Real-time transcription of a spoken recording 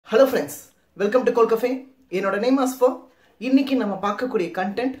Hello friends, welcome to Cold Cafe. என்னோட name அஸ்ஃபோ. இன்னைக்கு நம்ம பார்க்கக்கூடிய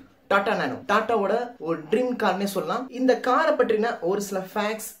கண்டென்ட் டாடா நானோ. டாட்டாவோட ஒரு ட்ரீம் கார்னே சொல்லலாம். இந்த காரை பற்றின ஒரு சில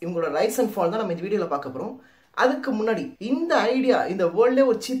ஃபேக்ட்ஸ், இவங்களோட ரைஸ் அண்ட் ஃபால் தான் நம்ம இந்த வீடியோல பார்க்க போறோம். அதுக்கு முன்னாடி இந்த ஐடியா, இந்த வேர்ல்ட்ல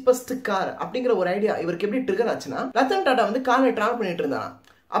ஒரு சீப்பஸ்ட் கார் அப்படிங்கிற ஒரு ஐடியா இவருக்கு எப்படி ட்ரிகர் ஆச்சுன்னா, ரத்தன் டாடா வந்து கார்ல டிராவல் பண்ணிட்டு இருந்தாங்க.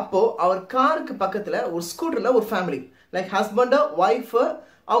 அப்போ அவர் காருக்கு பக்கத்துல ஒரு ஸ்கூட்டர்ல ஒரு ஃபேமிலி, லைக் ஹஸ்பண்ட், ஒய்ஃப்,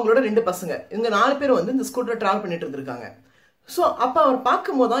 அவங்களோட 2 பசங்க, இவங்க 4 பேர் வந்து இந்த ஸ்கூட்டர்ல டிராவல் பண்ணிட்டு இருந்திருக்காங்க. ஸோ அப்போ அவர்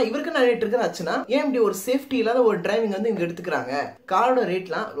பார்க்கும்போது தான் இவருக்கு நிறைய ட்ரிகர் ஆச்சுன்னா, ஏன் இப்படி ஒரு சேஃப்டி இல்லாத ஒரு டிரைவிங் வந்து இவங்க எடுத்துக்கிறாங்க. காரோட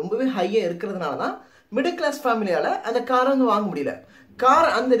ரேட்லாம் ரொம்பவே ஹையாக இருக்கிறதுனால தான் மிடில் கிளாஸ் ஃபேமிலியால் அந்த காரை வந்து வாங்க முடியல. கார்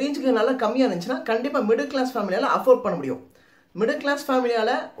அந்த ரேஞ்சுக்கு நல்லா கம்மியாக இருந்துச்சுன்னா கண்டிப்பாக மிடில் கிளாஸ் ஃபேமிலியால் அஃபோர்ட் பண்ண முடியும். மிடில் கிளாஸ்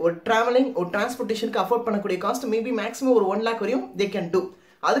ஃபேமிலியால் ஒரு ட்ராவலிங், ஒரு டிரான்ஸ்போர்ட்டேஷனுக்கு அஃபோர்ட் பண்ணக்கூடிய காஸ்ட் மேபி மேக்ஸிமம் ஒரு 1 lakh வரையும் தே கேன் டூ.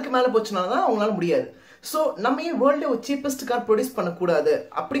 அதுக்கு மேலே போச்சுனா தான் அவங்களால முடியாது. ஸோ நம்ம ஏன் வேர்ல்டே ஒரு சீப்பஸ்ட் கார் ப்ரொடியூஸ் பண்ணக்கூடாது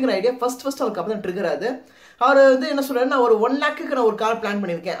அப்படிங்கிற ஐடியா ஃபர்ஸ்ட் அவருக்கு அப்போ தான் ட்ரிகர் ஆகுது. அவர் வந்து என்ன சொல்றாரு, நான் ஒரு 1 lakh நான் ஒரு கார் பிளான்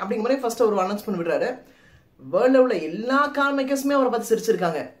பண்ணியிருக்கேன் அப்படிங்கிற மாதிரி ஃபர்ஸ்ட் ஒரு அனௌன்ஸ் பண்ணி விடுறாரு. வேர்ல்டில் உள்ள எல்லா கார் மேக்கர்ஸுமே அவரை பார்த்து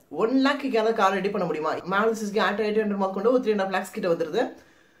சிரிச்சிருக்காங்க. 1 lakh ஏதாவது கார் ரெடி பண்ண முடியுமா? மாடல்ஸ்க்கு 800 கொண்டு ஒரு 3.5 lakhs கிட்ட வந்துருது.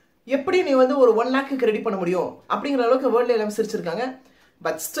 எப்படி நீ வந்து ஒரு 1 lakh ரெடி பண்ண முடியும் அப்படிங்கிற அளவுக்கு வேர்ல்டில் எல்லாமே சிரிச்சிருக்காங்க.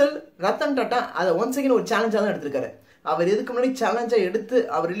 பட் ஸ்டில் ரத்தன் டாட்டா அதை ஒன்ஸ் அகேன் ஒரு சேலஞ்சாக தான் எடுத்திருக்காரு. அவர் இதுக்கு முன்னாடி சேலஞ்சாக எடுத்து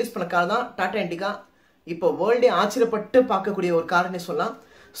அவர் ரிலீஸ் பண்ண கார் தான் டாடா இண்டிகா. இப்போ வேர்ல்டே ஆச்சரியப்பட்டு பார்க்கக்கூடிய ஒரு கார்னே சொல்லலாம்.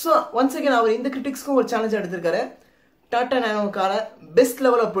 ஸோ ஒன்ஸ் அகேன் அவர் இந்த கிரிட்டிக்ஸ்க்கும் ஒரு சேலஞ்ச் எடுத்திருக்காரு. டாடா நானோ காரை பெஸ்ட்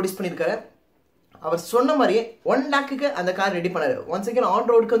லெவலில் ப்ரொடியூஸ் பண்ணியிருக்காரு. அவர் சொன்ன மாதிரியே 1 lakh அந்த கார் ரெடி பண்ணாரு. ஒன்ஸ் அகேன் ஆன்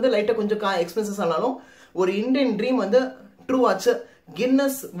ரோடுக்கு வந்து லைட்டாக கொஞ்சம் எக்ஸ்பென்சஸ் ஆனாலும் ஒரு இந்தியன் ட்ரீம் வந்து ட்ரூ ஆச்சு.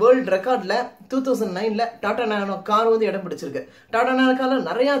 கின்னஸ் வேர்ல்ட் ரெக்கார்ட்ல 2009 டாடா நானோ கார் வந்து இடம் பிடிச்சிருக்கு. டாடா நானோ கார்ல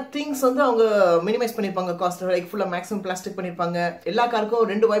நிறைய திங்ஸ் வந்து அவங்க மினிமைஸ் பண்ணிருப்பாங்க. காஸ்ட் லைக் ஃபுல்லா மேக்ஸிமம் பிளாஸ்டிக் பண்ணிருப்பாங்க. எல்லா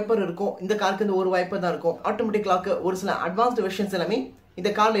காருக்கும் 2 வைப்பர் இருக்கும். இந்த காருக்கு இந்த ஒரு வைப்பர் தான் இருக்கும். ஆட்டோமேட்டிக் லாக், ஒரு சில அட்வான்ஸ்டு வெர்ஷன்ஸ் எல்லாமே இந்த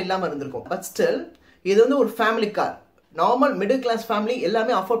கார்ல இல்லாம இருந்திருக்கும். பட் ஸ்டில் இது வந்து ஒரு family car. Normal middle class family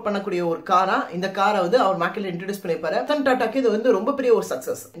எல்லாமே அஃபோர்ட் பண்ணக்கூடிய ஒரு காரா இந்த காரை வந்து அவர் மார்க்கெட்ல இன்ட்ரோடியூஸ் பண்ணிருப்பாரு. ரத்தன் டாட்டாக்கு இது வந்து ரொம்ப பெரிய ஒரு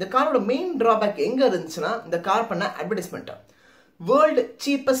சக்சஸ். இந்த காரோட மெயின் டிராபேக் எங்க இருந்துச்சுன்னா, இந்த கார் பண்ண அட்வர்டைஸ்மெண்ட். வேர்ல்டு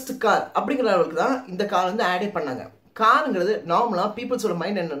சீப்பஸ்ட் கார் அப்படிங்கிற அளவுக்கு தான் இந்த கார் வந்து ஆடே பண்ணாங்க. காருங்கிறது நார்மலா பீப்புள்ஸோட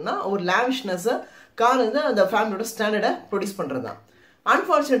மைண்ட் என்னன்னா, ஒரு லாவிஷ்னஸ் கார் வந்து அந்த ஃபேமிலியோட ஸ்டாண்டர்டை ப்ரொடியூஸ் பண்றது தான்.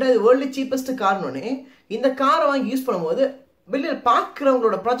 அன்பார்ச்சுனேட்டா இது வேர்ல்டு சீப்பஸ்ட் கார்னு இந்த காரை வாங்கி யூஸ் பண்ணும்போது வெளியில்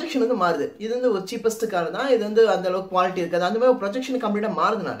பார்க்குறவங்களோட ப்ரொஜெக்ஷன் வந்து மாறுது. இது வந்து ஒரு சீப்பஸ்ட் கார் தான், இது வந்து அந்த அளவுக்கு குவாலிட்டி இருக்காது, அந்த மாதிரி ப்ரொஜெக்ஷன் கம்ப்ளீட்டாக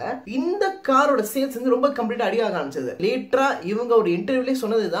மாறுதுனால இந்த காரோட சேல்ஸ் வந்து ரொம்ப கம்ப்ளீட்டாக அடியாக ஆரம்பிச்சது. லேட்டரா இவங்க ஒரு இன்டர்வியூலேயே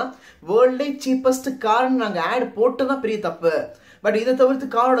சொன்னதுதான், வேர்ல்டே சீப்பஸ்ட் கார்னு நாங்கள் ஆட் போட்டு தான் பெரிய தப்பு. பட் இதை தவிர்த்து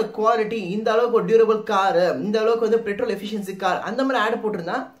காரோட குவாலிட்டி, இந்த அளவுக்கு ஒரு டியூரபிள் கார், இந்த அளவுக்கு வந்து பெட்ரோல் எஃபிஷியன்சி கார், அந்த மாதிரி ஆட்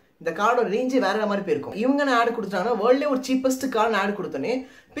போட்டிருந்தா இந்த காரோட ரேஞ்சு வேற மாதிரி போயிருக்கும். இவங்க ஆட் கொடுத்தாங்கன்னா வேர்ல்டே ஒரு சீப்பஸ்ட் கார்னு ஆட் கொடுத்தோன்னே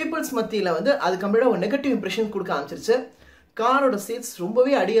பீப்புள்ஸ் மத்தியில் வந்து அது கம்ப்ளீட்டாக ஒரு நெகட்டிவ் இம்ப்ரெஷன் கொடுக்க ஆரம்பிச்சிருச்சு. காரோட சேல்ஸ்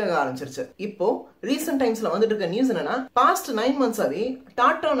ரொம்பவே அடியாக ஆரம்பிச்சிருச்சு. இப்போ ரீசெண்ட் டைம்ஸ்ல வந்துட்டு இருக்க நியூஸ் என்னன்னா, பாஸ்ட் 9 months-ஆவே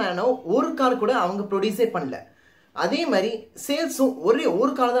டாடா நானோ ஒரு கார் கூட அவங்க ப்ரொடியூஸே பண்ணல. அதே மாதிரி சேல்ஸும் ஒரே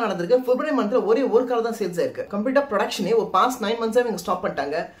ஒரு கார் தான் நடந்திருக்கு. பிப்ரவரி மந்த்ல ஒரே ஒரு கார் தான் சேல்ஸ் ஆயிருக்கு. கம்ப்ளீட்டா ப்ரொடக்ஷனே ஒரு பாஸ்ட் 9 months இவங்க ஸ்டாப்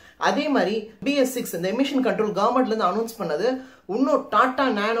பண்ணிட்டாங்க. அதே மாதிரி BS6 இந்த எமிஷன் கண்ட்ரோல் கவர்மெண்ட்ல இருந்து அனௌன்ஸ் பண்ணது, இன்னும் டாடா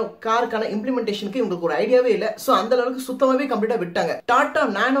நானோ காருக்கான இம்ப்ளிமெண்டேஷனுக்கு இவங்களுக்கு ஒரு ஐடியாவே இல்லை. ஸோ அந்த அளவுக்கு சுத்தமாவே கம்ப்ளீட்டா விட்டாங்க. டாடா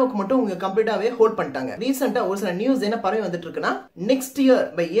நானோக்கு மட்டும் இவங்க கம்ப்ளீட்டாவே ஹோல்ட் பண்ணிட்டாங்க. ரீசெண்டா ஒரு சில நியூஸ் என்ன பரவி வந்துட்டு இருக்குன்னா, next year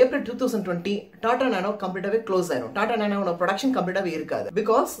by April 2020 Tata nano கம்ப்ளீட்டாவே close ஆயிடும். டாடா நானோட ப்ரொடக்ஷன் கம்ப்ளீட்டாவே இருக்காது.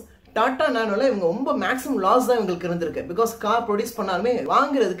 பிகாஸ் டாடா நானோல இவங்க ரொம்ப மேக்ஸிமம் லாஸ் தான் இவங்களுக்கு இருந்திருக்கு. பிகாஸ் கார் ப்ரொடியூஸ் பண்ணாலுமே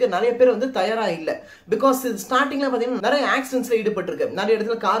வாங்குறதுக்கு நிறைய பேர் வந்து தயாரா இல்லை. பிகாஸ் இது ஸ்டார்டிங்ல பாத்தீங்கன்னா நிறைய ஆக்சிடென்ட்ஸ்ல ஈடுபட்டிருக்கு. நிறைய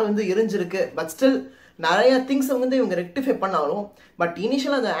இடத்துல கார் வந்து எரிஞ்சிருக்கு. பட் ஸ்டில் நிறைய திங்ஸ் வந்து இவங்க ரெக்டிஃபை பண்ணாலும், பட்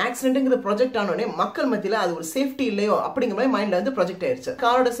இனிஷியலா அந்த ஆக்சிடென்ட்ங்கிற ப்ராஜெக்ட் ஆனோடனே மக்கள் மத்தியில அது ஒரு சேஃப்டி இல்லையோ அப்படிங்கிற மாதிரி மைண்ட்ல வந்து ப்ராஜெக்ட் ஆயிருச்சு.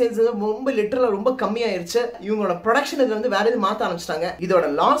 காரோட சேல்ஸ் ரொம்ப லிட்டரலா ரொம்ப கம்மியாயிருச்சு. இவங்களோட ப்ரொடக்ஷன் இதுல வந்து வேற எதுவும் மாத்த ஆரம்பிச்சிட்டாங்க. இதோட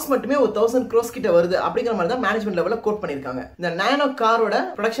லாஸ் மட்டுமே ஒரு 1000 crores கிட்ட வருது அப்படிங்கிற மாதிரி தான் மேனேஜ்மெண்ட் லெவல்ல கோட் பண்ணிருக்காங்க. இந்த நானோ காரோட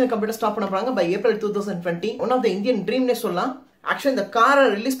ப்ரொடக்ஷன் கம்ப்ளீட்டா ஸ்டாப் பண்ண போறாங்க by April 2020. One of the Indian ட்ரீம்னே சொல்லலாம். ஆக்சுவலி இந்த காரை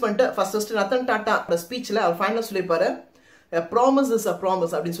ரிலீஸ் பண்ணிட்டு ஃபர்ஸ்ட் ரத்தன் டாட்டா ஸ்பீச்ல அவர் ஃபைனல் சொல்லியிருப்பாரு, A promise is a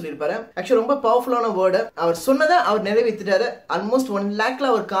promise அப்படின்னு சொல்லியிருப்பாரு. ஆக்சுவலி ரொம்ப பவர்ஃபுல்லான வேர்டு. அவர் சொன்னதை அவர் நிறைவேற்றிட்டாரு. ஆல்மோஸ்ட் 1 lakhல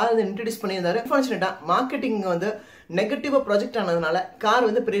அவர் கார் வந்து இன்ட்ரோடியூஸ் பண்ணியிருந்தாரு. அன்ஃபார்ச்சுனேட்டா மார்க்கெட்டிங் வந்து நெகட்டிவா ப்ராஜெக்ட் ஆனதுனால கார்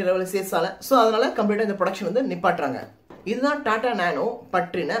வந்து பெரிய லெவலில் சேல்ஸ் ஆகல. ஸோ அதனால கம்ப்ளீட்டா இந்த ப்ரொடக்ஷன் வந்து நிப்பாட்டுறாங்க. இதுதான் டாடா நானோ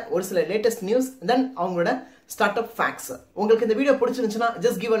பற்றின ஒரு சில லேட்டஸ்ட் நியூஸ், தென் அவங்களோட ஸ்டார்ட் அப் ஃபேக்ட்ஸ். உங்களுக்கு இந்த வீடியோ பிடிச்சிருந்துச்சுன்னா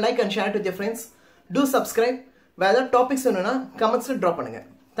just give a like and share with your friends. Two subscribe. வேற ஏதாவது டாபிக்ஸ் வேணும்னா கமெண்ட்ஸ்ல ட்ராப் பண்ணுங்க.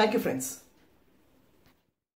 Thank you friends.